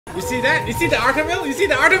You see that? You see the Artemil? You see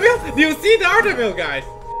the Artemil? Do you see the Artemil, guys?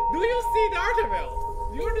 Do you see the Artemil?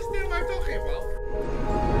 Do you understand what I'm talking about?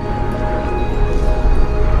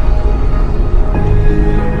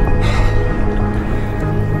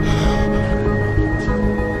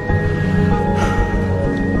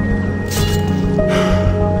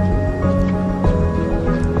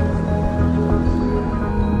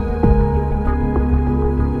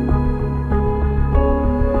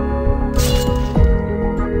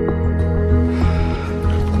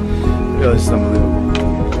 Yo, this is unbelievable.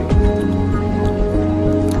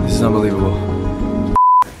 This is unbelievable.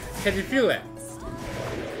 Can you feel it?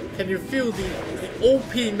 Can you feel the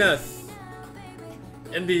OP-ness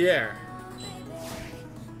in the air?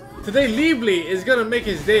 Today, Liebly is gonna make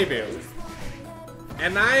his debut.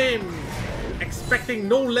 And I'm expecting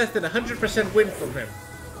no less than 100% win from him.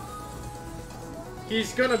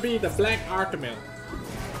 He's gonna be the Black Artemil.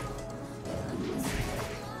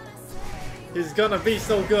 He's gonna be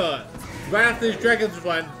so good. Right after his Dragon's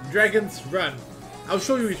Run, I'll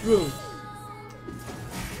show you his runes.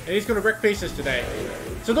 And he's gonna wreck faces today.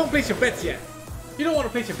 So don't place your bets yet. You don't want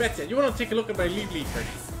to place your bets yet. You want to take a look at my Liebly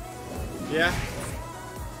first. Yeah?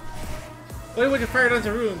 What about your Fire Dance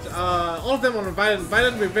and Runes? All of them on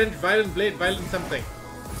Violent Revenge, Violent Blade, Violent something.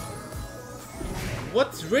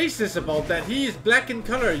 What's racist about that? He is black in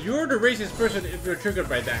color. You're the racist person if you're triggered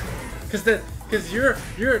by that. Because your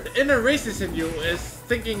inner racist in you is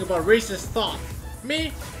thinking about racist thoughts.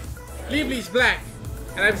 Me, Liebly's black,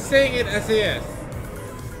 and I'm saying it as he is.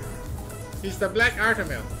 He's the Black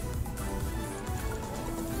Artemil.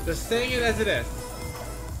 Just saying it as it is.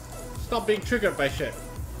 Stop being triggered by shit.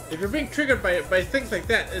 If you're being triggered by things like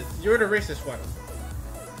that, you're the racist one.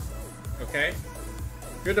 Okay?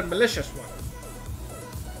 You're the malicious one.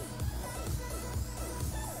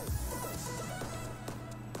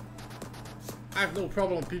 I have no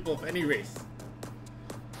problem with people of any race.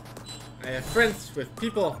 I have friends with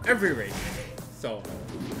people of every race. So.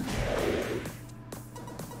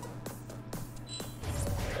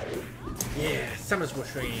 Yeah, Summer's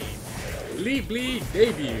Washing. Liebly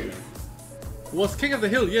debut. Was King of the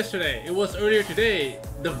Hill yesterday. It was earlier today.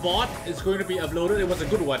 The VOD is going to be uploaded. It was a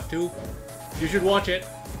good one too. You should watch it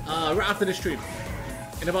right after the stream.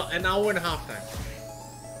 In about an hour and a half time.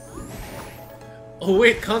 Oh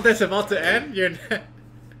wait, contest about to end? You're not.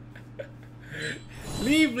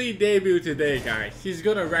 Liebly debut today, guys. He's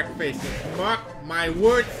gonna wreck faces. Mark my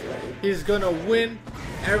words, he's gonna win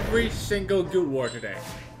every single Guild War today.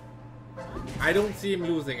 I don't see him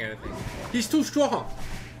losing anything. He's too strong.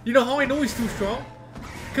 You know how I know he's too strong?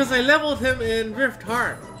 Because I leveled him in Rift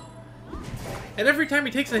hard. And every time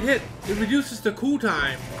he takes a hit, it reduces the cool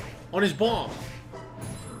time on his bomb.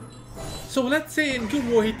 So let's say in Guild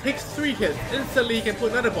War he takes 3 hits, instantly he can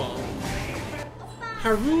put another bomb.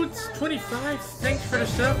 Harood's 25, thanks for the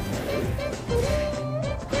sub.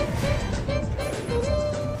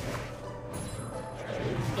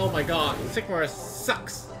 Oh my god, Sigmar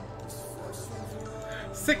sucks.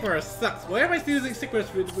 Sigmar sucks. Why am I still using Sigmar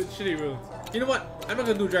with shitty runes? You know what? I'm not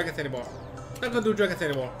gonna do dragons anymore. I'm not gonna do dragons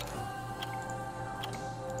anymore.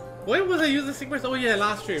 When was I using Sigmar? Oh yeah,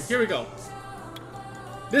 last stream. Here we go.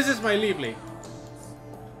 This is my Liebly.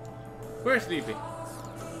 Where's Liebly?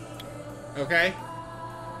 Okay.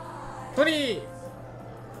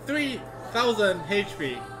 23,000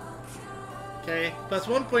 HP. Okay. Plus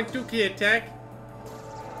 1.2k attack.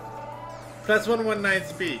 Plus 119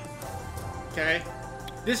 speed. Okay.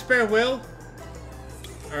 Despair Will.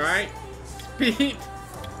 Alright. Speed.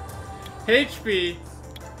 HP.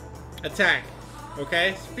 Attack.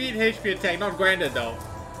 Okay. Speed, HP, attack. Not grinded though.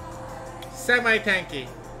 Semi-tanky.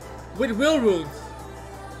 With will runes,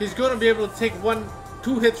 he's gonna be able to take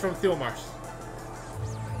 2 hits from Theomars.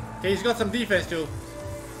 Okay, he's got some defense too.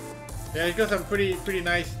 Yeah, he's got some pretty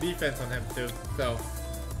nice defense on him too. So,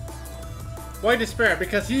 why despair?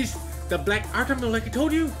 Because he's the Black Artemil, like I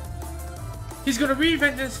told you. He's gonna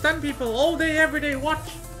revenge and stun people all day, every day.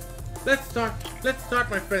 Watch. Let's start. Let's start,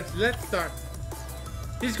 my friends. Let's start.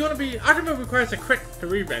 He's gonna be. Artemil requires a crit to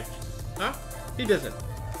revenge. Huh? He doesn't.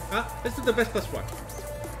 Huh? Let's do the best plus one.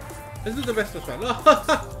 Let's do the best plus one.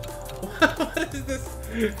 What is this?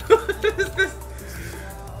 What is this?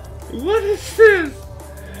 What is this?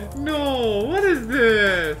 No, what is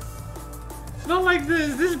this? Not like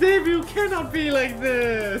this. This debut cannot be like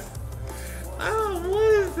this. Oh,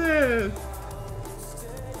 what is this?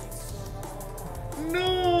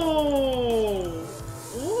 No.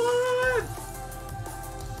 What?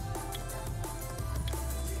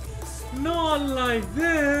 Not like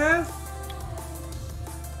this.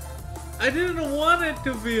 I didn't want it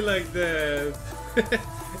to be like this.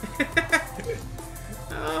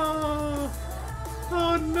 Oh.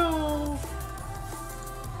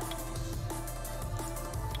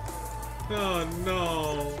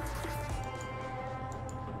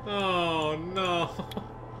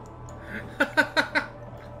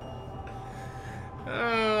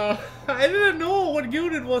 I didn't know what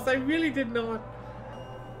guild it was. I really did not.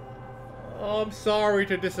 Oh, I'm sorry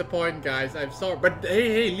to disappoint, guys. I'm sorry. But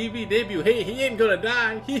hey, Levy debut. Hey, he ain't gonna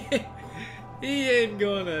die. He ain't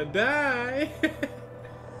gonna die.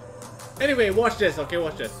 Anyway, watch this. Okay,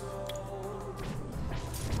 watch this.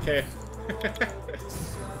 Okay.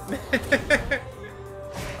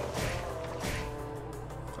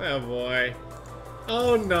 Oh boy.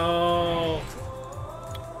 Oh no.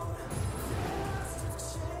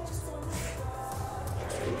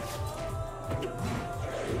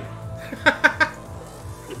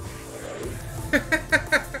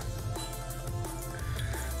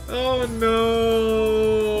 Oh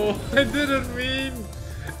no.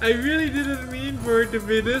 I really didn't mean for it to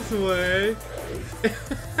be this way.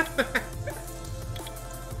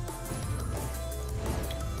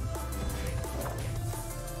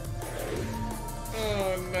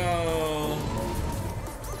 Oh no.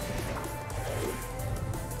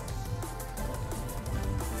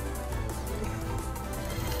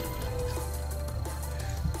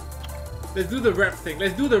 Let's do the rep thing.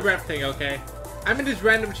 Let's do the rep thing, okay? I'm in this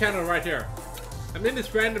random channel right here.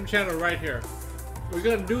 We're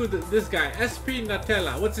gonna do this guy, SP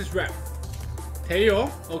Nutella. What's his rep? Teo,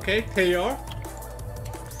 okay, Teo.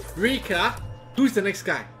 Rika. Who's the next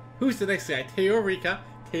guy? Teo, Rika.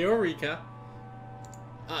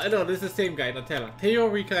 No, this is the same guy, Nutella. Teo,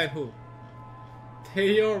 Rika, and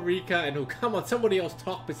who? Come on, somebody else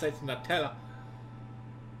talk besides Nutella.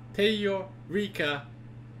 Teo, Rika,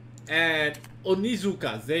 and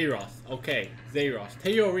Onizuka, Zeros. Okay, Zeros.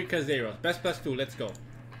 Teo, Rika, Zeros. Best plus 2, let's go.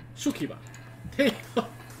 Sukiba.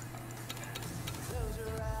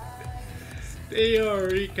 Teo,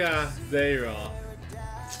 Rika, Zeros.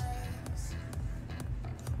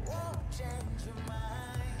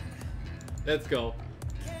 Let's go.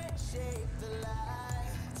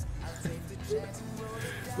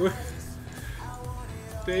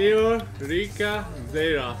 Teo, Rika,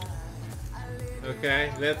 Zeros.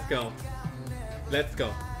 Okay, let's go.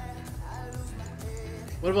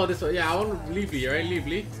 What about this one? Yeah, I want Lively, right?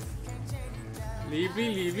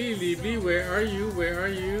 Lively, where are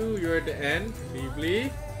you? You're at the end.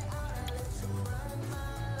 Lively.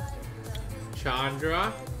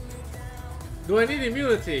 Chandra. Do I need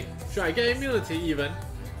immunity? Should I get immunity even?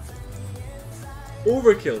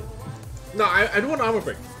 Overkill. No, I don't want armor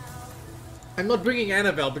break. I'm not bringing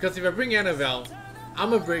Annabelle because if I bring Annabelle,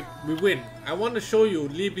 armor break, we win. I want to show you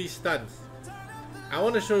Lively's stunts. No,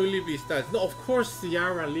 of course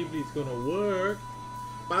Ciara Lively is gonna work.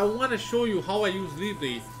 But I want to show you how I use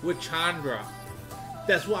Lively with Chandra.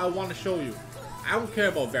 That's what I want to show you. I don't care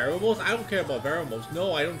about variables.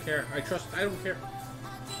 No, I don't care. I don't care.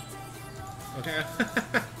 Okay.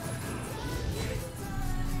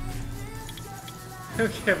 I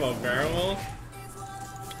don't care about variables.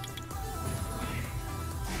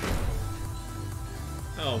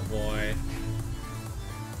 Oh boy.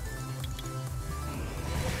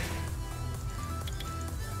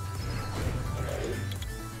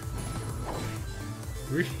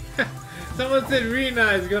 Someone said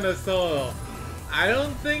Rina is gonna solo. I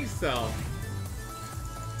don't think so.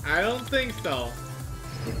 I don't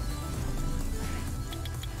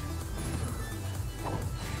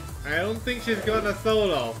think she's gonna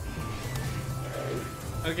solo.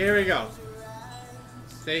 Okay, here we go.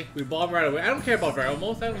 See, we bomb right away. I don't care about Vero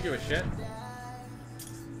most. I don't give a shit.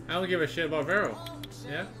 I don't give a shit about Vero.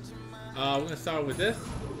 Yeah. We're gonna start with this.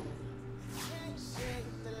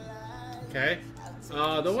 Okay. Do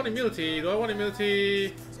I want immunity?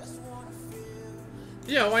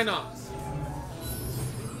 Yeah, why not?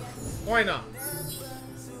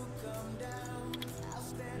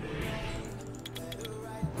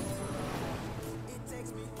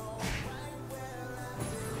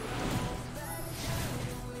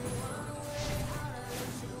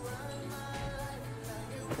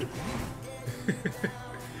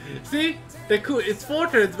 See? They're cool. It's 4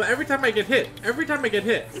 turns, but every time I get hit.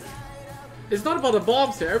 It's not about the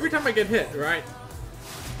bombs here. Every time I get hit, right?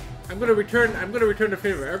 I'm gonna return the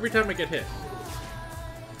favor every time I get hit.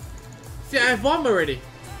 See, I have bomb already.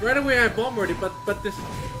 Right away I have bomb already, but this.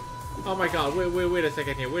 Oh my god, wait a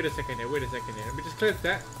second here. Let me just cleanse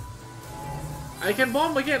that. I can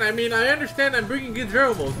bomb again. I mean, I understand I'm bringing in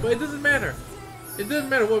zero modes, but it doesn't matter.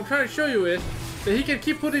 What I'm trying to show you is that he can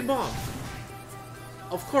keep putting bombs.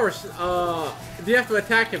 Of course, they have to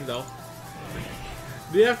attack him though.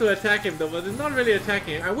 But it's not really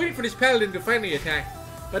attacking him. I'm waiting for this paladin to finally attack,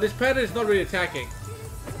 but this paladin is not really attacking.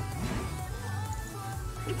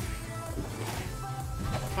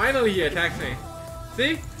 Finally he attacks me.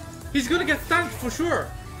 See? He's gonna get stunned for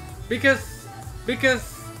sure. Because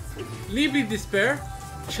Lively Despair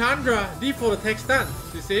Chandra default attack stun.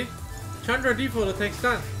 You see? Chandra default attack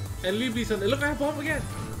stun. And Libly's on. Look at bomb again.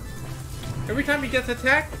 Every time he gets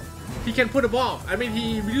attacked, he can put a bomb. I mean,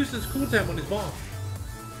 he reduces cooltime on his bomb.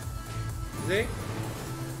 See?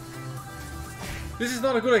 This is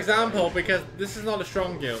not a good example because this is not a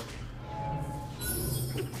strong guild.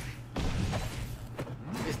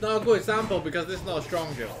 It's not a good example because this is not a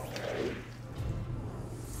strong guild.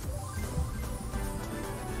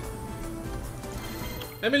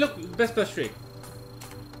 Let me look best plus streak.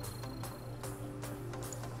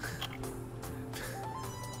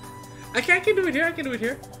 I can do it here, I can do it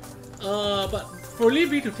here. But for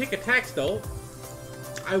Libby to take attacks though,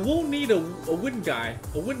 I will need a wind guy,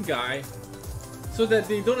 so that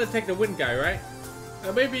they don't attack the wind guy, right?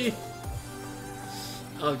 Maybe.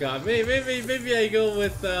 Oh god, maybe I go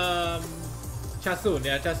with Chasun,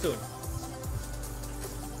 yeah, Chasun.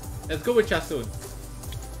 Let's go with Chasun.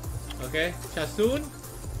 Okay, Chasun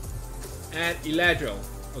and Eladril.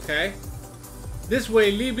 Okay, this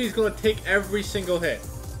way Libby's gonna take every single hit.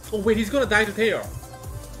 Oh wait, he's gonna die to Teor.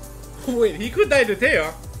 Oh wait, he could die to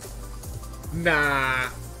Teor. Nah,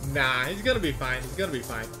 he's gonna be fine. He's gonna be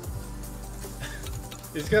fine.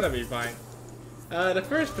 He's gonna be fine. The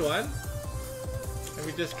first one. Let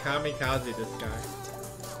me just kamikaze this guy.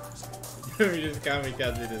 Let me just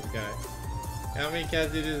kamikaze this guy.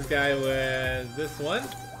 Kamikaze this guy with this one.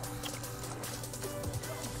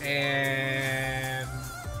 And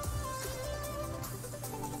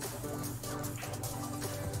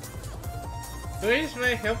please,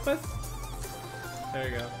 may help us? There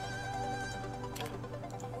we go.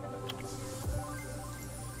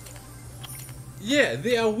 Yeah,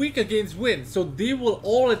 they are weak against wind, so they will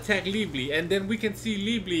all attack Libly, and then we can see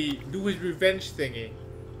Libly do his revenge thingy.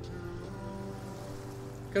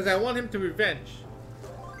 Because I want him to revenge.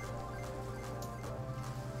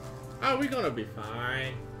 Oh, we're gonna be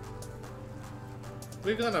fine.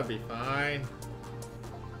 We're gonna be fine.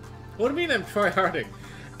 What do you mean I'm tryharding?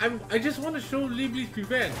 I just want to show Libly's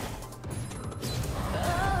revenge.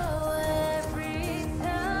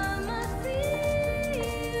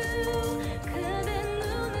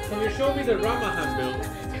 Can you show me the Ramahan build?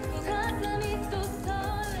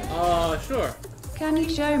 Sure. Can you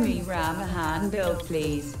show me Ramahan build,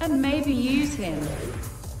 please? And maybe use him.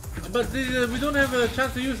 But we don't have a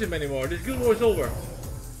chance to use him anymore. This guild war is over.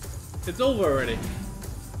 It's over already.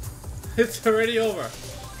 It's already over.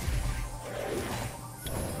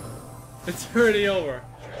 It's already over.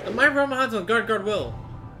 And my Ramahan's on guard will.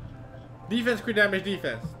 Defense, crit damage,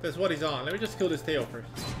 defense. That's what he's on. Let me just kill this tail first.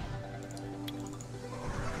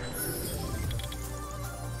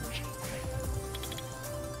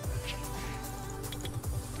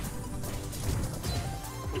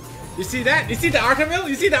 You see that? You see the Artemill?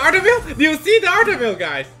 You see the Artemill? Do you see the Artemill,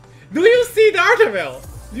 guys? Do you see the Artemill?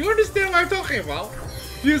 Do you understand what I'm talking about?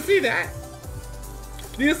 Do you see that?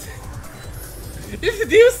 Do you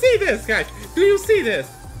see this, guys? Do you see this?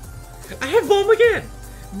 I have bomb again.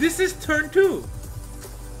 This is turn 2.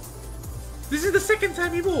 This is the second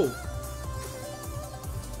time he moved.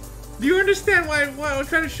 Do you understand what I'm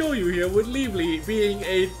trying to show you here with Libly being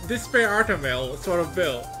a Despair Artemill sort of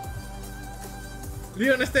build? Do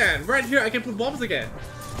you understand? Right here I can put bombs again.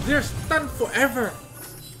 They're stunned forever.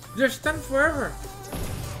 They're stunned forever.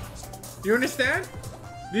 You understand?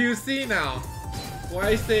 Do you see now why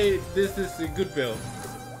I say this is a good build?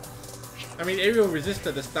 I mean, Ariel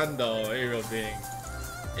resisted the stun though, Ariel being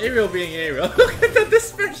Ariel. Look at the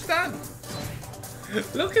Despair stun!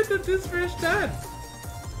 Look at the Despair stun!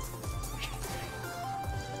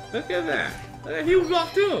 Look at that! He will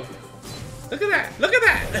block too! Look at that! Look at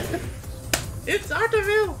that! It's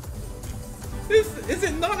Artemill! Is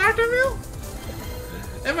it not Artemill?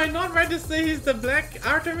 Am I not right to say he's the black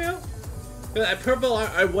Artemill? Purple,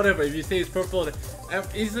 whatever, if you say it's purple,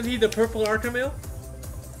 isn't he the purple Artemill?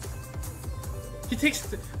 He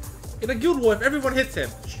takes, in a guild war, if everyone hits him,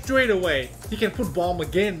 straight away, he can put bomb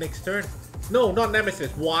again next turn. No, not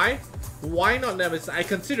Nemesis. Why? Why not Nemesis? I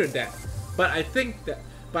considered that. But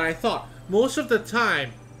I thought, most of the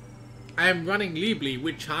time, I am running Libly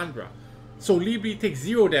with Chandra. So Libly takes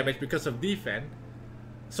 0 damage because of defense.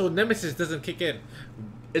 So Nemesis doesn't kick in.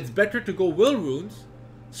 It's better to go Will Runes.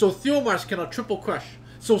 So Theomars cannot triple crush.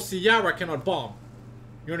 So Ciara cannot bomb.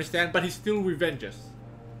 You understand? But he still revenges.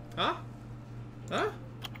 Huh? Huh?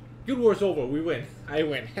 Guild War's over. We win. I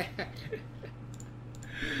win.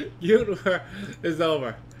 Guild War is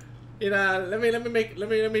over. Let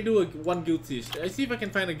me do one guild siege. I see if I can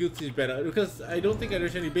find a guild siege better because I don't think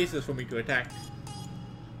there's any basis for me to attack.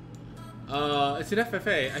 It's an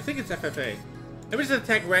FFA. I think it's FFA. Let me just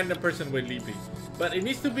attack random person with Libly. But it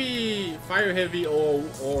needs to be fire heavy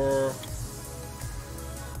or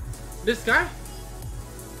this guy.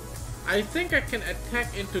 I think I can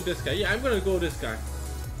attack into this guy. Yeah, I'm gonna go this guy.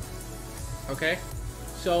 Okay,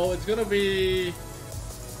 so it's gonna be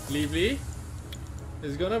Lively.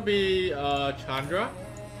 It's gonna be Chandra,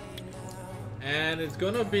 and it's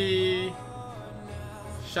gonna be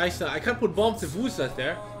Shaisa. I can't put bombs if Wusa's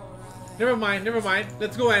there. Never mind, never mind.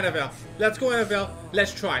 Let's go Annabelle. Let's go Annabelle.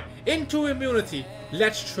 Let's try. Into immunity.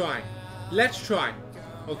 Let's try. Let's try.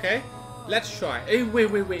 Okay? Let's try. Hey,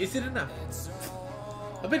 wait. Is it enough?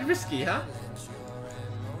 A bit risky, huh?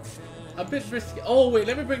 A bit risky. Oh, wait.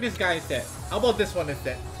 Let me bring this guy instead. How about this one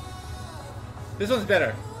instead? This one's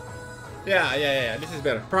better. Yeah. This is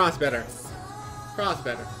better. Frost better. Frost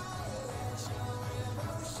better.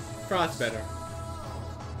 Frost better.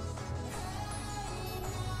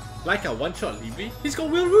 Like a one-shot Lively. He's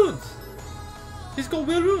got Will Runes. He's got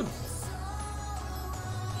Will Runes.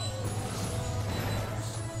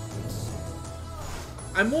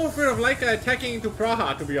 I'm more afraid of Laika attacking into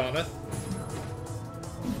Praha, to be honest.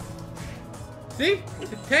 See?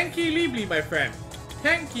 Tanky Lively, my friend.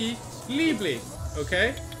 Tanky Lively.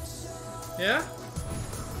 Okay? Yeah?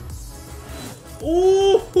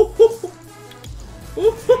 Ooh!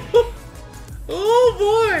 Oh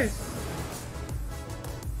boy!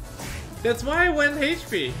 That's why I went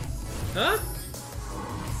HP. Huh?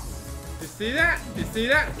 You see that? You see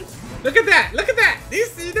that? Look at that! Look at that! Do you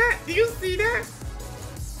see that? Do you see that?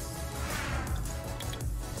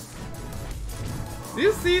 Do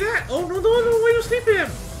you see that? Oh no! Why you sleep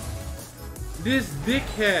him? This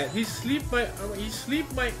dickhead. He sleep my.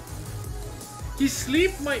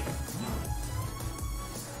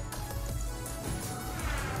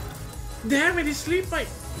 Damn it! He sleep my.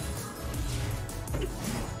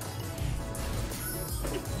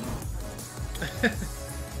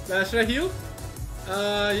 Should I heal?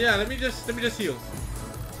 Yeah. Let me just heal.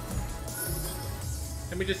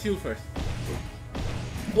 Let me just heal first.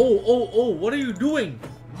 Oh! What are you doing?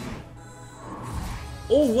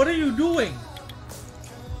 Oh, what are you doing?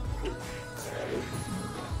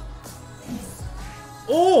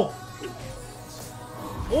 Oh!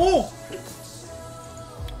 Oh!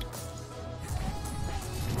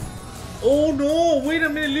 Oh no! Wait a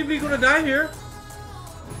minute, Lively gonna die here.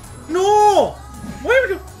 No! Why would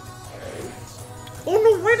you? Oh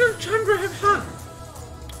no! Why didn't Chandra have hug?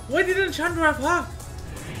 Why didn't Chandra have hug?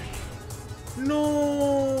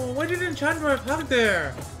 No! Why didn't Chandra have hug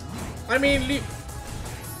there? I mean,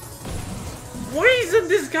 why isn't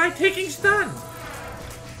this guy taking stun?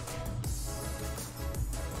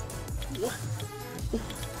 What?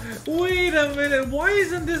 Wait a minute! Why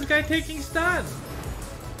isn't this guy taking stun?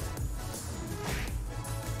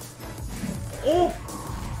 Oh!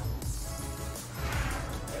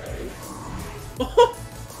 Oh!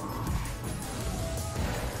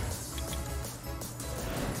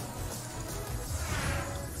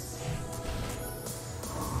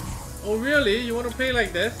 Oh really? You want to play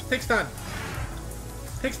like this? Take stun.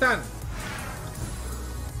 Take stun.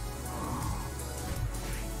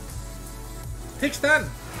 Take stun.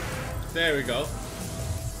 There we go.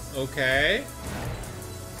 Okay.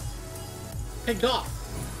 Take dot.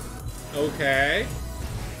 Okay.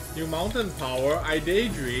 You mountain power. I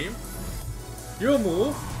daydream. You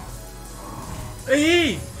move.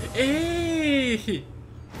 Hey! Hey!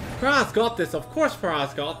 Pra's got this. Of course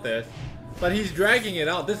Pra's got this. But he's dragging it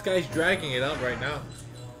out. This guy's dragging it out right now.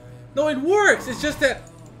 No, it works. It's just that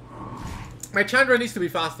my Chandra needs to be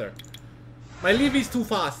faster. My Lively's too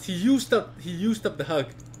fast. He used up the hug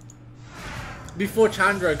before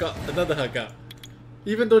Chandra got another hug up.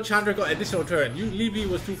 Even though Chandra got additional turn, Lively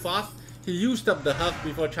was too fast. He used up the hug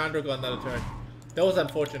before Chandra got another turn. That was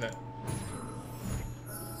unfortunate.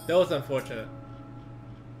 That was unfortunate.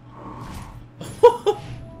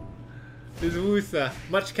 This Wusa,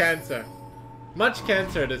 much cancer. Much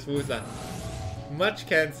cancer, this Wusa. Much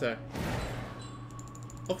cancer.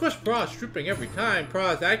 Of course, Pra is stripping every time.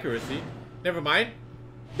 Pra's accuracy. Never mind.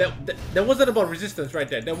 That wasn't about resistance right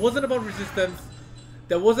there. That wasn't about resistance.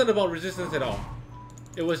 That wasn't about resistance at all.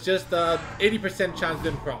 It was just 80% chance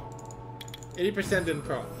didn't Pra. 80% didn't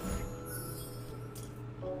Pra.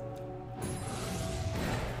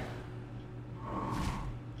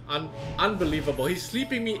 Unbelievable. He's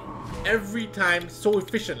sleeping me every time so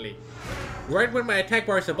efficiently. Right when my attack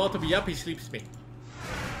bar is about to be up, he sleeps me.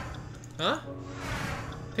 Huh?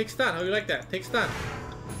 Take stun. How do you like that? Take stun.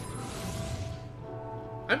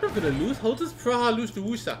 I'm not gonna lose. How does Praha lose to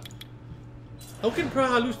Wusa? How can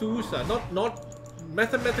Praha lose to Wusa? Not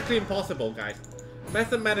mathematically impossible, guys.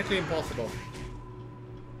 Mathematically impossible.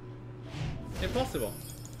 Impossible.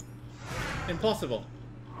 Impossible.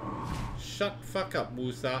 Shut fuck up,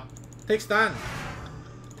 Musa. Take stand.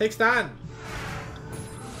 Take stand.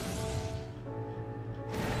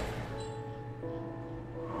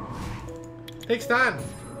 Take stand.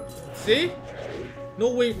 See? No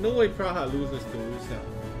way Praha loses to Musa.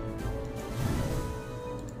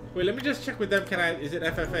 Wait, let me just check with them. Is it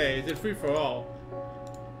FFA? Is it free for all?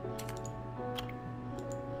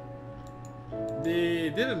 They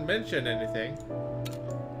didn't mention anything.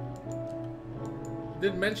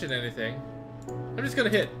 Didn't mention anything. I'm just gonna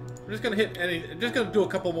hit. I'm just gonna do a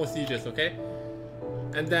couple more sieges, okay?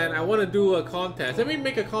 And then I want to do a contest. Let me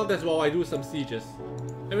make a contest while I do some sieges.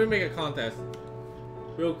 Let me make a contest.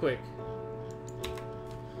 Real quick.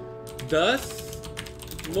 Does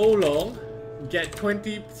Molong get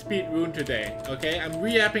 20 speed rune today? Okay, I'm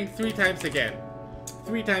re-apping 3 times again.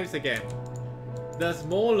 3 times again. Does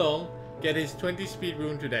Molong get his 20 speed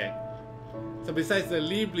rune today? So besides the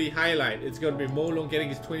Libli highlight, it's gonna be Molong getting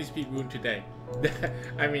his 20 speed rune today.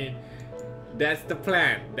 I mean, that's the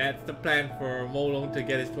plan. That's the plan for Molong to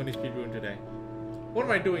get his 20 speed rune today. What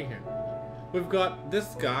am I doing here? We've got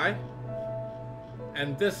this guy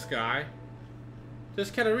and this guy.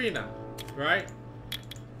 Just Katarina, right?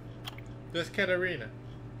 Just Katarina.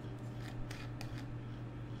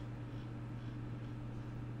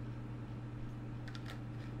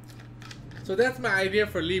 So that's my idea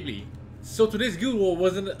for Libli. So today's guild war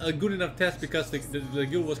wasn't a good enough test because the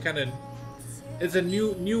guild was kind of, it's a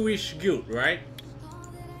newish guild, right?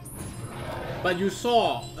 But you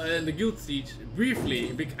saw in the guild siege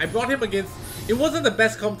briefly, I brought him against, it wasn't the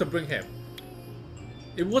best comp to bring him.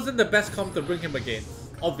 It wasn't the best comp to bring him against,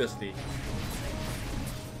 obviously.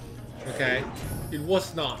 Okay, it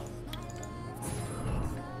was not.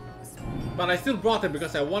 But I still brought him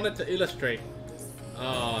because I wanted to illustrate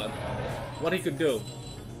what he could do.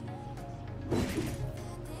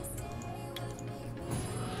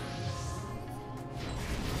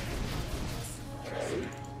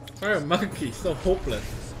 Fire Monkey, so hopeless.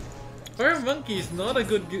 Fire Monkey is not a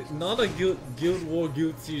good, guild war,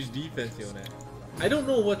 guild siege defense unit. I don't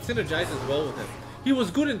know what synergizes well with him. He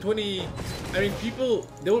was good in 20. I mean, people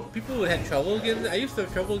who had trouble against. I used to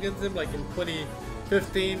have trouble against him, like in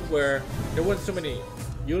 2015, where there weren't so many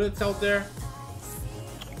units out there.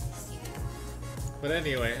 But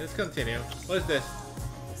anyway, let's continue. What is this?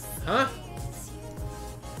 Huh?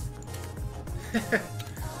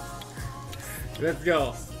 Let's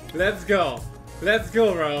go. Let's go. Let's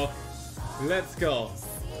go, bro. Let's go.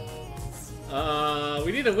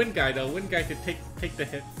 We need a wind guy though. Wind guy to take the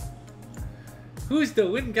hits. Who's the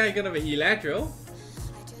wind guy gonna be? Eladro?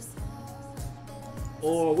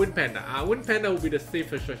 Or Wind Panda? Wind Panda will be the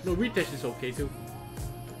safest choice. No, Ritesh is okay too.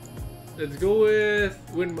 Let's go with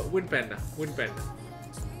Wind Panda. Wind Panda.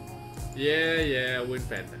 Yeah, Wind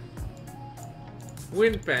Panda.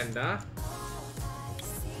 Wind Panda.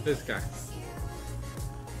 This guy.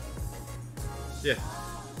 Yes.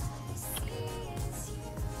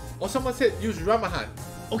 Oh, someone said use Ramahan.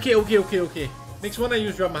 Okay. Next one I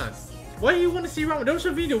use Ramahan. Why do you want to see Ramahan? There was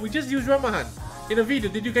a video, we just used Ramahan. In a video,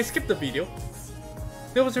 did you guys skip the video?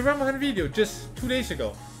 There was a Ramahan video just 2 days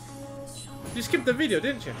ago. You skipped the video,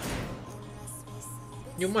 didn't you?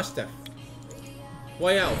 You must have.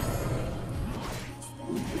 Why out?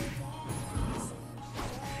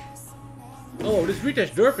 Oh, this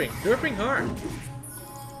Ritesh derping hard.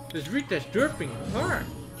 This Ritesh derping hard.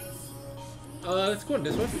 Let's go on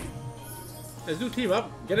this one. Let's do team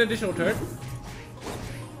up. Get an additional turn.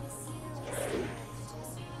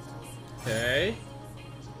 Okay.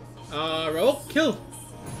 Roll. Kill.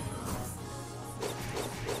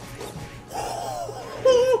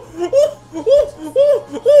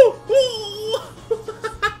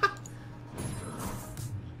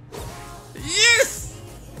 Yes!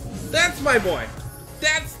 That's my boy.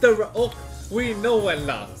 That's the oh, we know and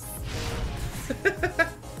love.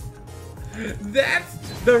 That's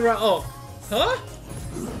the oh, huh?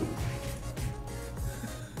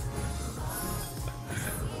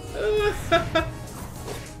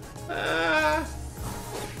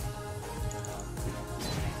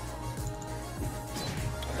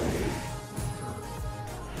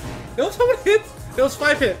 There was how many hits? There was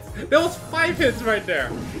 5 hits. There was 5 hits right there.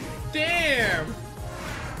 Damn.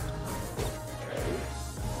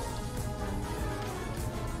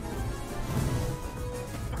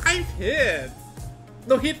 Hits.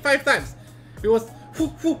 No, hit 5 times. It was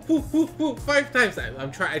 5 times.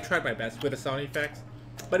 I tried my best with the sound effects,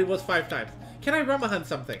 but it was 5 times. Can I Ramahan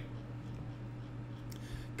something?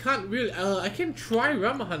 Can't really. I can try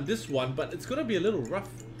Ramahan this one, but it's gonna be a little rough.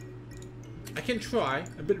 I can try.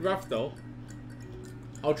 A bit rough though.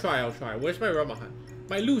 I'll try. Where's my Ramahan?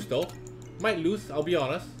 Might lose though. Might lose, I'll be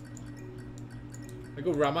honest. I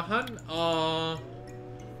go Ramahan.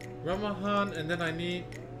 Ramahan, and then I need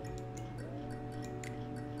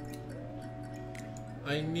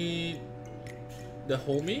the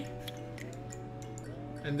homie.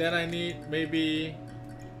 And then I need maybe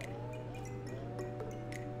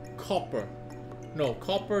Copper. No,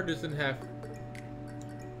 Copper doesn't have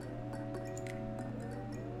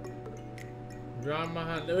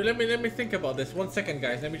Ramahan. Let me think about this. 1 second,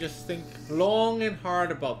 guys. Let me just think long and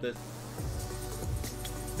hard about this.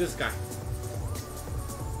 This guy.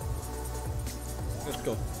 Let's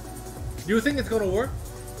go. Do you think it's gonna work?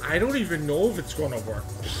 I don't even know if it's gonna work.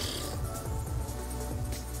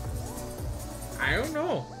 I don't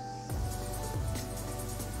know.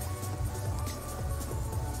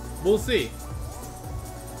 We'll see.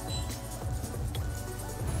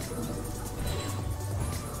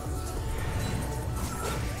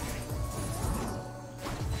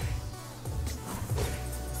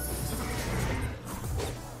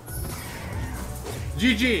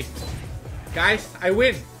 GG. Guys, I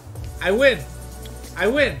win. I win. I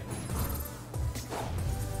win.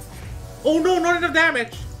 Oh no, not enough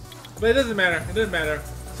damage. But it doesn't matter. It doesn't matter.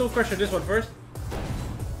 Soul Crusher this one first.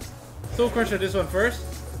 Soul Crusher this one first.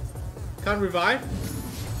 Can't revive.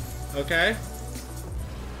 Okay.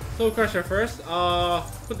 Soul Crusher first.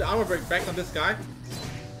 Put the armor break back on this guy.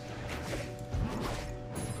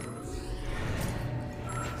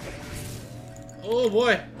 Oh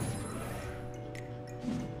boy.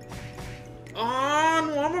 Oh,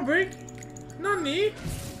 no armor break? Nani?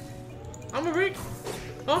 Armor break?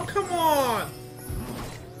 Oh, come on!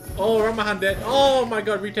 Oh, Ramahan dead. Oh my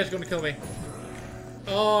god, Rita's gonna kill me.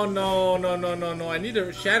 Oh no, no, no, no, no. I need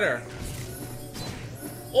to shatter.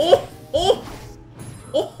 Oh! Oh!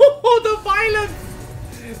 Oh, the violence!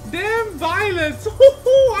 Damn violence!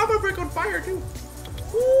 Oh, armor break on fire too.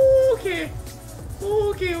 Okay.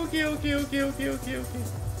 Okay, okay, okay, okay, okay, okay, okay.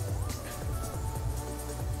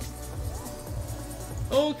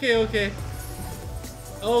 Okay, okay.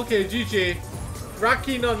 Okay, GG.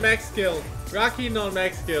 Rocky non max skill. Rocky non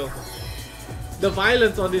max skill. The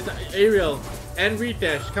violence on this Ariel and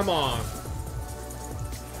Ritesh, come on.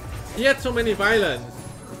 He had so many violence.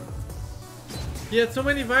 He had so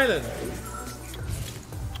many violence.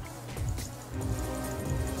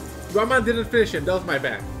 Raman didn't finish him, that was my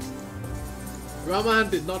bad. Raman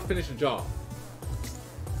did not finish the job.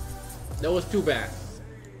 That was too bad.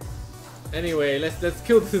 Anyway, let's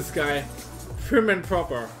kill this guy prim and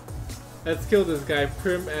proper. Let's kill this guy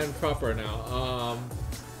prim and proper now.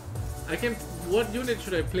 I can. What unit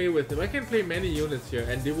should I play with him? I can play many units here,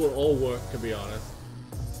 and they will all work, to be honest.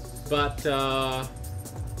 But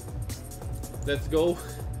let's go.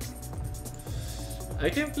 I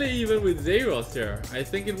can play even with Zeros here. I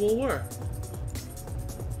think it will work.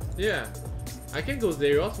 Yeah, I can go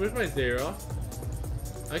Zeros. Where's my Zeros?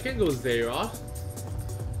 I can go Zeros.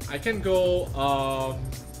 I can go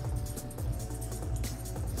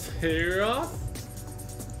Zeros.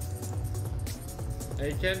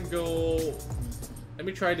 I can go. Let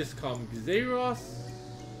me try this comp. Zeros,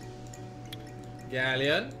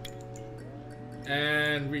 Galleon,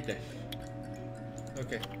 and Ritesh.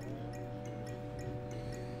 Okay.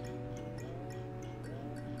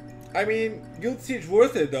 I mean, Guild Siege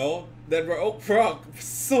worth it though. That Raok proc,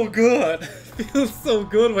 so good. Feels so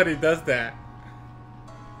good when he does that.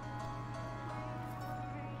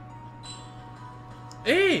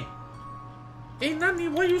 Hey! Hey Nani,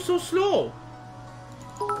 why are you so slow?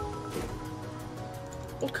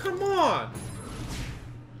 Oh, come on!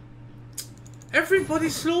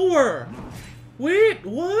 Everybody's slower! Wait,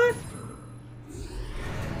 what?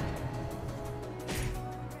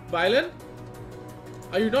 Violent?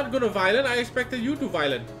 Are you not gonna violent? I expected you to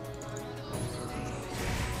violent.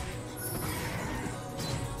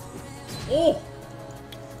 Oh!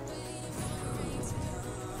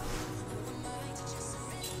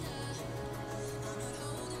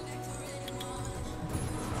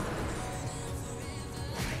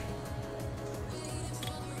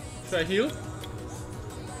 Should I heal?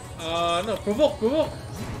 No, provoke, provoke.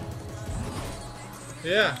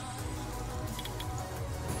 Yeah.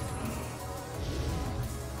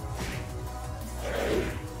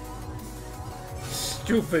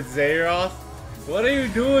 Stupid Zeroth. What are you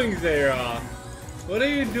doing, Zeroth? What are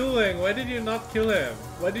you doing? Why did you not kill him?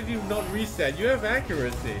 Why did you not reset? You have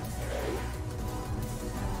accuracy.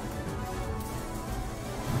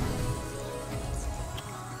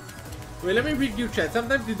 Wait, let me read you chat.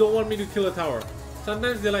 Sometimes they don't want me to kill a tower.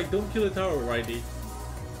 Sometimes they're like, don't kill a tower, YD.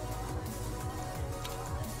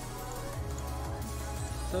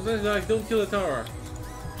 Sometimes they're like, don't kill a tower.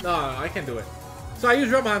 No, I can do it. So I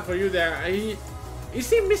use Ramahan for you there. Is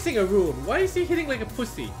he missing a rune? Why is he hitting like a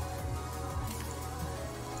pussy?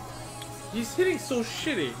 He's hitting so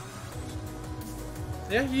shitty.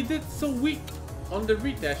 Yeah, he did so weak on the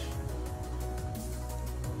redash.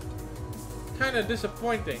 Kinda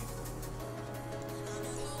disappointing.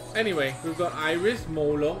 Anyway, we've got Iris,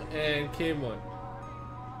 Molong, and Kmon.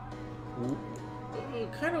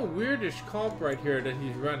 Kind of weirdish comp right here that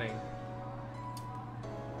he's running.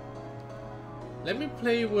 Let me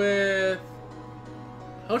play with...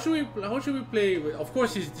 How should we play with... Of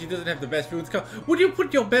course he doesn't have the best runes. Would you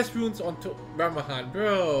put your best runes onto Ramahan?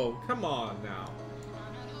 Bro, come on now.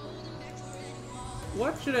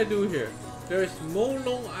 What should I do here? There's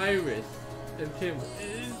Molong, Iris, and Kim.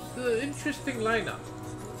 It's an interesting lineup.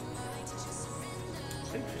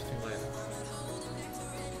 Interesting lineup.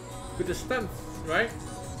 With the stunts, right?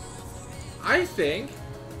 I think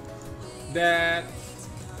that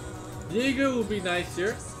Jaeger will be nice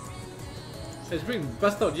here. Let's bring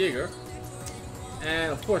Bust Out Jaeger.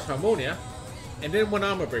 And of course Harmonia. And then one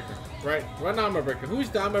Armor Breaker, right? One Armor Breaker. Who's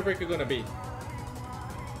the Armor Breaker gonna be?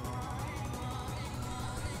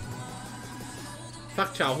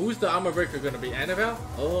 Fuck Chow, who's the Armor Breaker gonna be? Annabelle?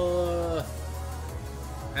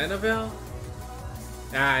 Annabelle?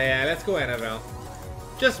 Ah yeah, let's go Annabelle.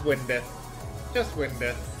 Just win this. Just win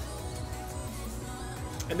this.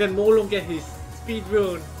 And then Molong get his speed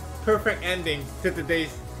rune. Perfect ending to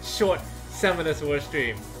today's short Summoners War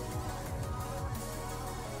stream.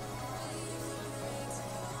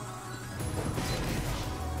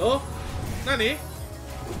 Oh, Nani?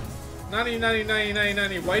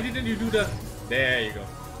 Nani, why didn't you do the... There you go.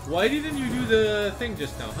 Why didn't you do the thing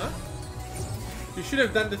just now, huh? You should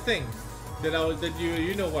have done the thing. You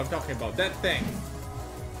know what I'm talking about. That thing.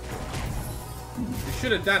 You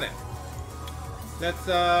should have done it. Let's,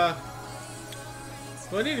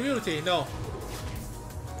 do I need immunity? No.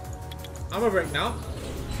 Armor break now.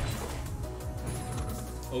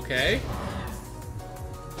 Okay.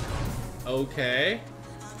 Okay.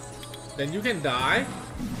 Then you can die.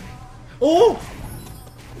 Oh!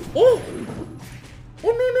 Oh!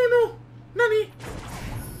 Oh no! Nani!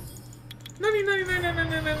 Nani!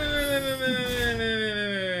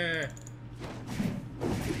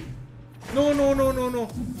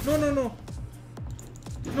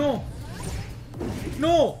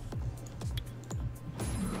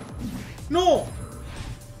 No!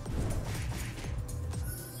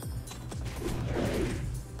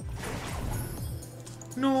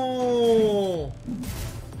 No!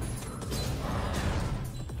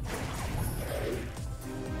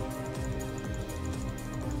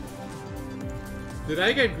 Did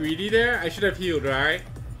I get greedy there? I should have healed, right?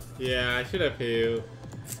 Yeah, I should have healed.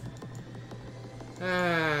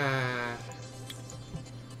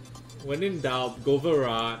 When in doubt, go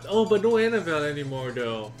Varad. Oh, but no Annabelle anymore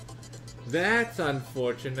though. That's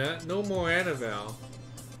unfortunate. No more Annabelle.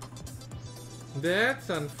 That's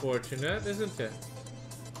unfortunate, isn't it?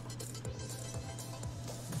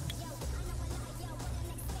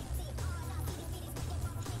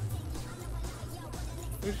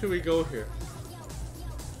 Where should we go here?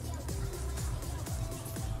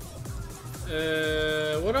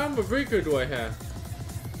 What Armor Breaker do I have?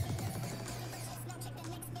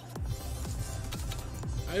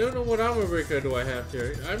 I don't know what Armor Breaker do I have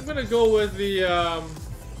here. I'm gonna go with the,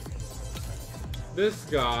 this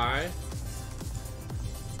guy.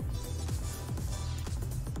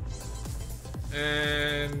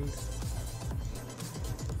 And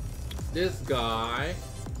this guy.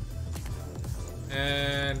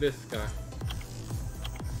 And this guy.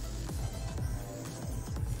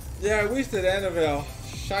 Yeah, I wasted Annabelle.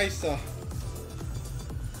 Scheisse.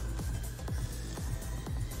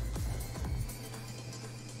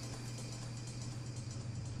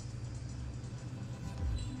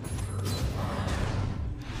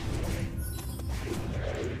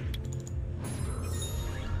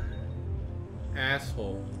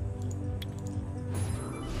 Asshole.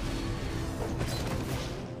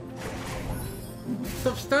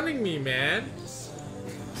 Stop stunning me, man.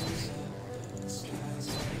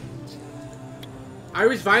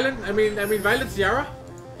 Iris Violent? I mean Violet Ciara?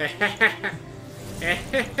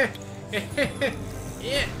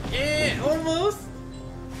 Yeah, almost.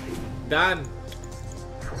 Done.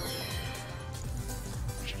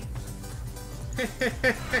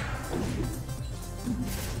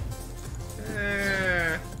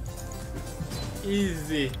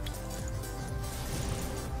 Easy.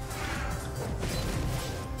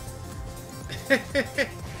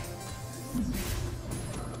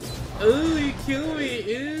 Oh, you kill me!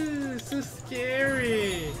 Ew, so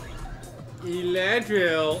scary!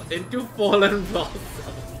 Eladriel into Fallen Blossom.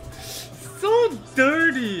 So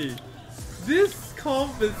dirty. This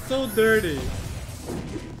comp is so dirty.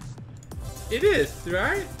 It is,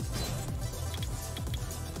 right?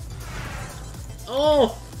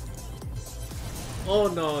 Oh! Oh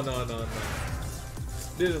no, no, no, no.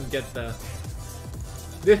 Didn't get the...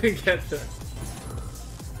 Didn't get the...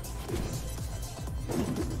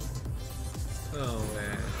 Oh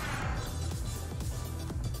man.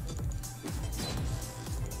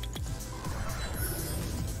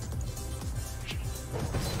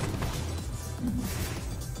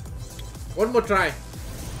 One more try.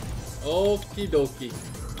 Okie dokie.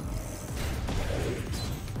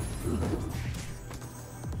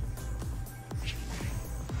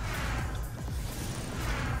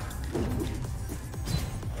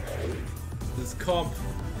 This comp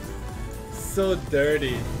so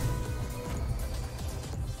dirty.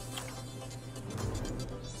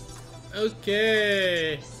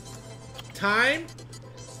 Okay. Time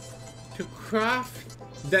to craft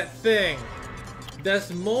that thing.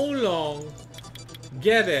 Does Molong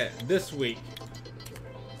get it this week?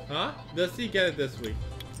 Huh? Does he get it this week?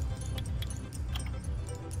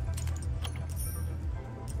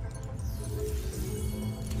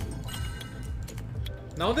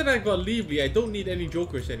 Now that I got Lively, I don't need any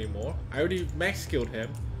jokers anymore. I already max skilled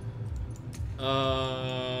him.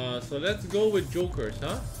 So let's go with jokers,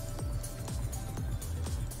 huh?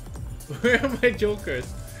 Where are my jokers?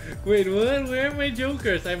 Wait, what? Where are my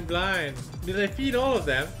jokers? I'm blind. Did I feed all of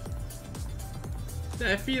them? Did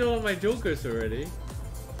I feed all of my jokers already?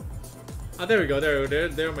 Oh, there we go.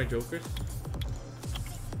 There are my jokers.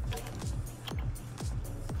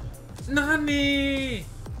 Nani!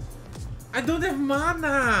 I don't have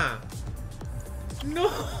mana! No!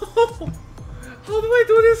 How do I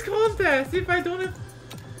do this contest if I don't have...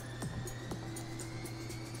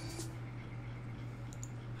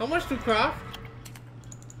 How much to craft?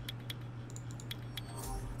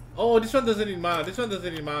 Oh, this one doesn't need mana. This one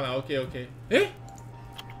doesn't need mana. Okay, okay. Eh?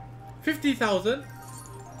 50,000?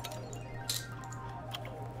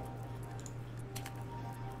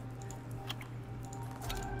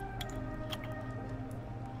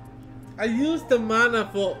 I used the mana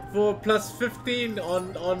for plus 15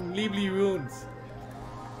 on Lively runes.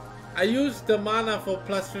 I used the mana for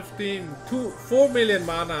plus 15 to 4 million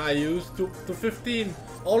mana I used to 15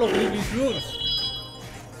 all of Lively's runes.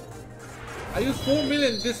 I used 4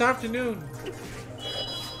 million this afternoon.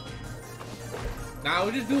 Now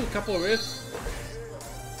we'll just do a couple of risks.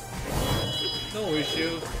 No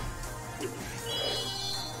issue.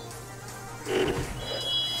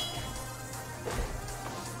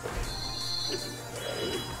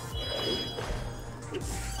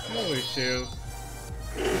 No issue.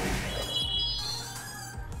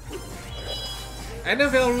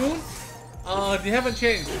 NFL rules? They haven't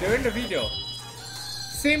changed. They're in the video.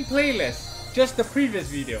 Same playlist, just the previous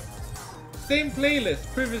video. Same playlist,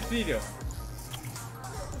 previous video.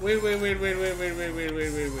 Wait.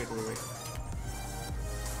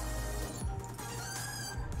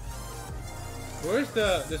 Where's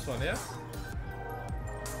this one, yeah?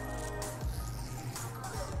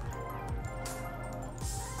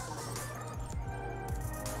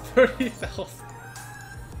 $30,000.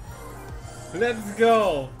 Let's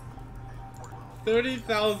go.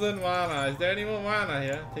 30,000 mana. Is there any more mana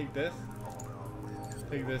here? Take this.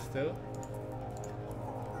 Take this too.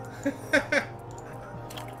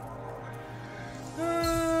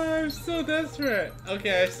 I'm so desperate.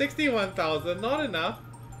 Okay, I have 61,000. Not enough.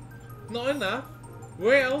 Not enough.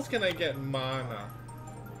 Where else can I get mana?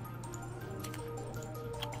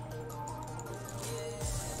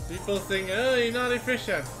 People saying, oh, you're not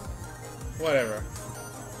efficient. Whatever.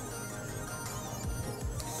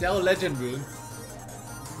 Sell legend runes.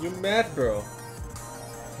 You mad, bro?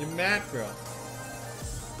 You mad, bro?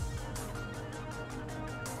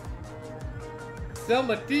 Sell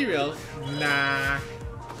materials? Nah.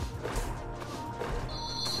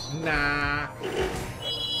 Nah.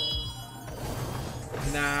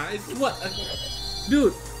 Nah. It's what?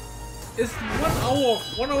 Dude. It's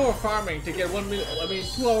 1 hour of farming to get 1 million. I mean,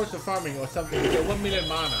 2 hours of farming or something to get 1 million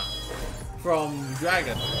mana from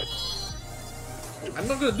dragon. I'm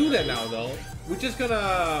not gonna do that now though. We're just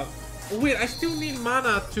gonna... Oh, wait, I still need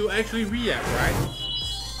mana to actually react, right?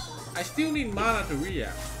 I still need mana to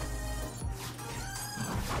react.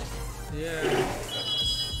 Yeah.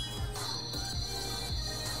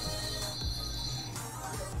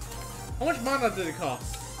 How much mana did it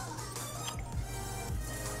cost?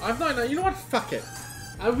 I'm not... You know what? Fuck it.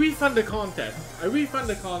 I refund the contest.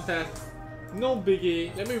 No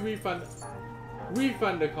biggie. Let me refund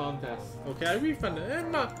the contest. Okay, I refund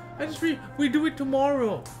it. We do it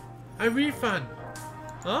tomorrow. I refund.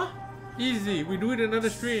 Huh? Easy. We do it another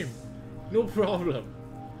stream. No problem.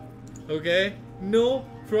 Okay? No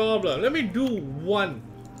problem. Let me do one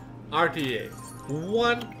RTA.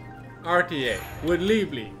 One RTA with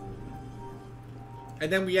Leebly.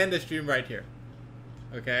 And then we end the stream right here.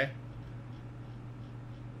 Okay?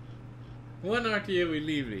 One RTA with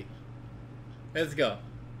Leebly. Let's go.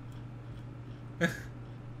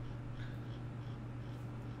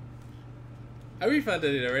 I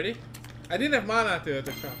refunded it already. I didn't have mana to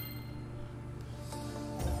shop.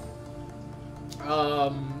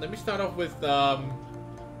 Let me start off with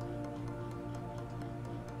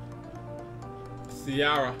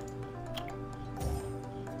Ciara.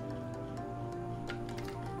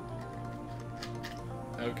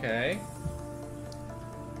 Okay.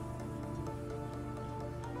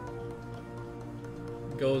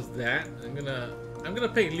 Goes that. I'm gonna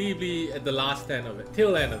pick Leebly at the last end of it,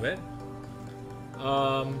 tail end of it.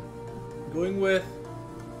 Going with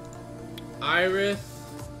Iris,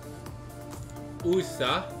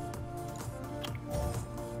 Usa,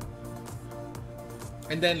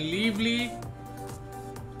 and then Leebly,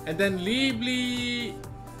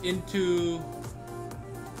 into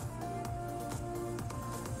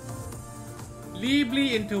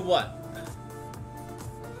what?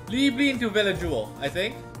 Leebly into Velajewel, I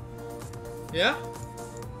think. Yeah?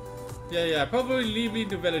 Yeah, probably Leebly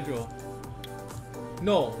into Velajewel.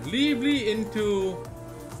 No, Leebly into...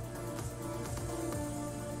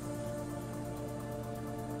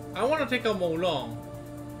 I want to take out Molong.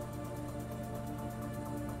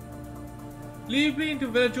 Leebly into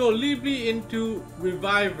Velajewel, Leebly into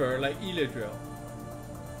Reviver, like Eladriel.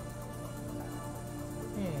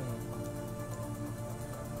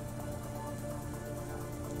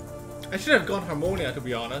 I should have gone Harmonia, to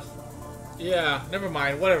be honest. Yeah, never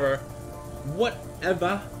mind. Whatever.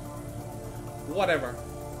 Whatever.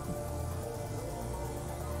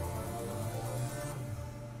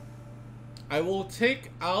 I will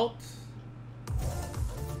take out...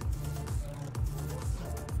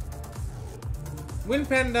 Wind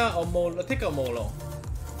Panda or Molo. Take out Molo.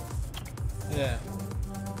 Yeah.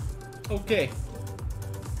 Okay.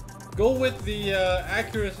 Go with the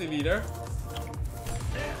accuracy leader.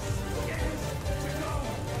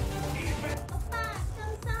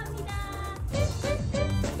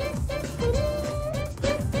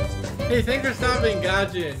 Hey, thanks for stopping,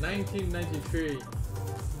 Gajin, 1993.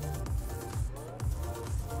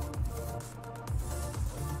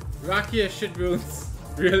 Rocky has shit runes.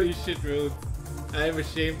 Really shit runes. I am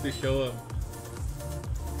ashamed to show him.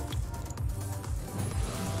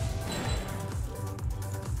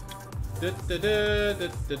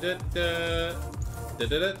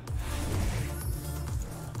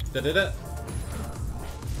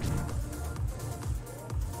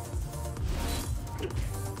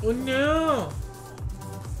 Oh no!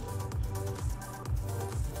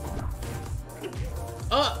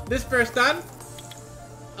 Oh, this person?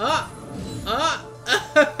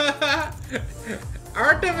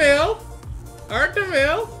 Arteville!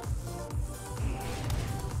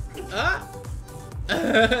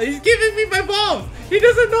 He's giving me my bombs! He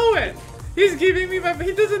doesn't know it! He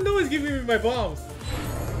doesn't know he's giving me my bombs!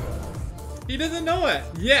 He doesn't know it!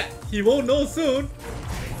 Yet! He won't know soon!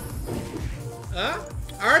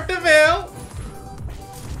 Arteville!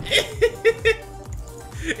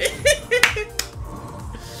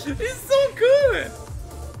 He's so good!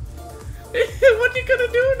 What you gonna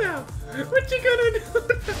do now? What you gonna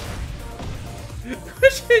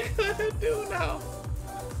do now?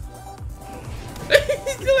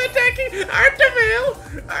 He's still attacking Arteville!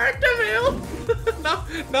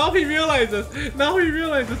 Now he realizes.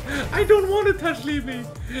 I don't want to touch Leebly.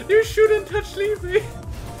 You shouldn't touch Leebly.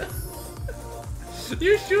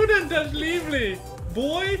 You shouldn't touch Leebly,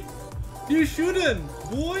 boy. You shouldn't,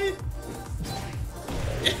 boy.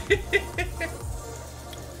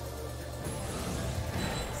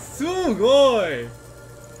 Sugoi.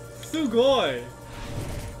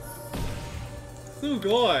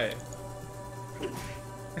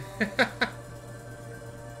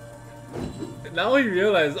 Now he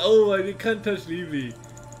realized, oh, I can't touch Leebly.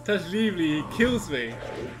 Touch Leebly, he kills me.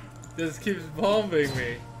 Just keeps bombing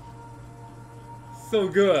me. So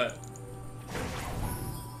good.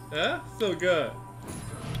 Huh? So good.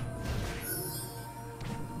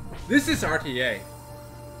 This is RTA.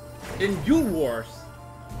 In Guild Wars,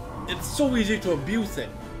 it's so easy to abuse it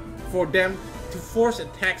for them to force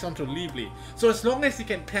attacks onto Leebly. So as long as you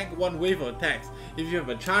can tank one wave of attacks, if you have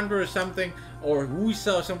a Chandra or something, or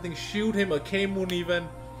Wusa or something, shield him, or K-Moon even,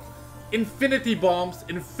 infinity bombs,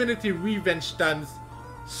 infinity revenge stuns,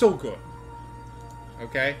 so good.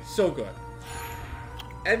 Okay? So good.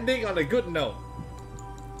 Ending on a good note.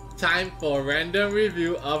 time for a random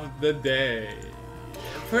review of the day.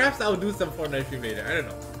 Perhaps I'll do some Fortnite stream later. I don't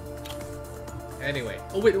know. Anyway.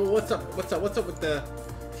 Oh wait, what's up? What's up? What's up with the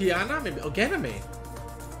Tiana? Maybe. Oh, Ganymede.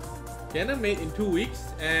 Ganymede in 2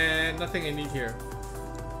 weeks, and nothing I need here.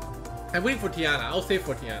 I'm waiting for Tiana. I'll save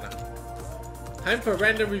for Tiana. Time for a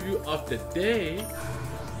random review of the day.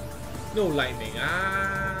 No lightning.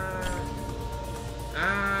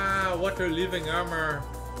 Water living armor.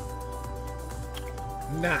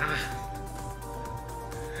 Nah.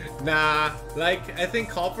 Like, I think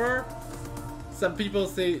copper. Some people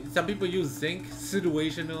use zinc.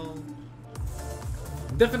 Situational.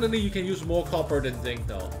 Definitely you can use more copper than zinc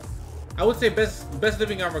though. I would say best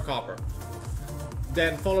living armor copper.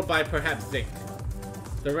 Then followed by perhaps zinc.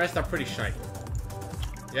 The rest are pretty shiny.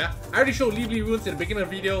 Yeah? I already showed Lively runes in the beginning of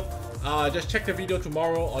the video. Just check the video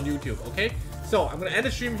tomorrow on YouTube, okay? So I'm gonna end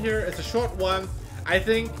the stream here. It's a short one. I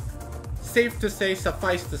think safe to say,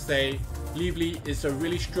 suffice to say, Lively is a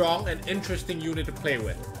really strong and interesting unit to play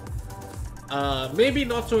with. Maybe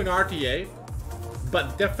not so in RTA,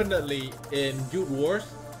 but definitely in Guild Wars,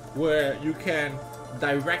 where you can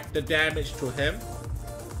direct the damage to him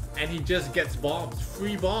and he just gets bombs,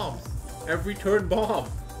 free bombs, every turn bomb.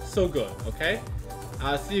 So good, okay?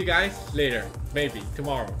 I'll see you guys later, maybe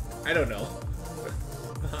tomorrow, I don't know.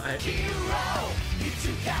 Bye.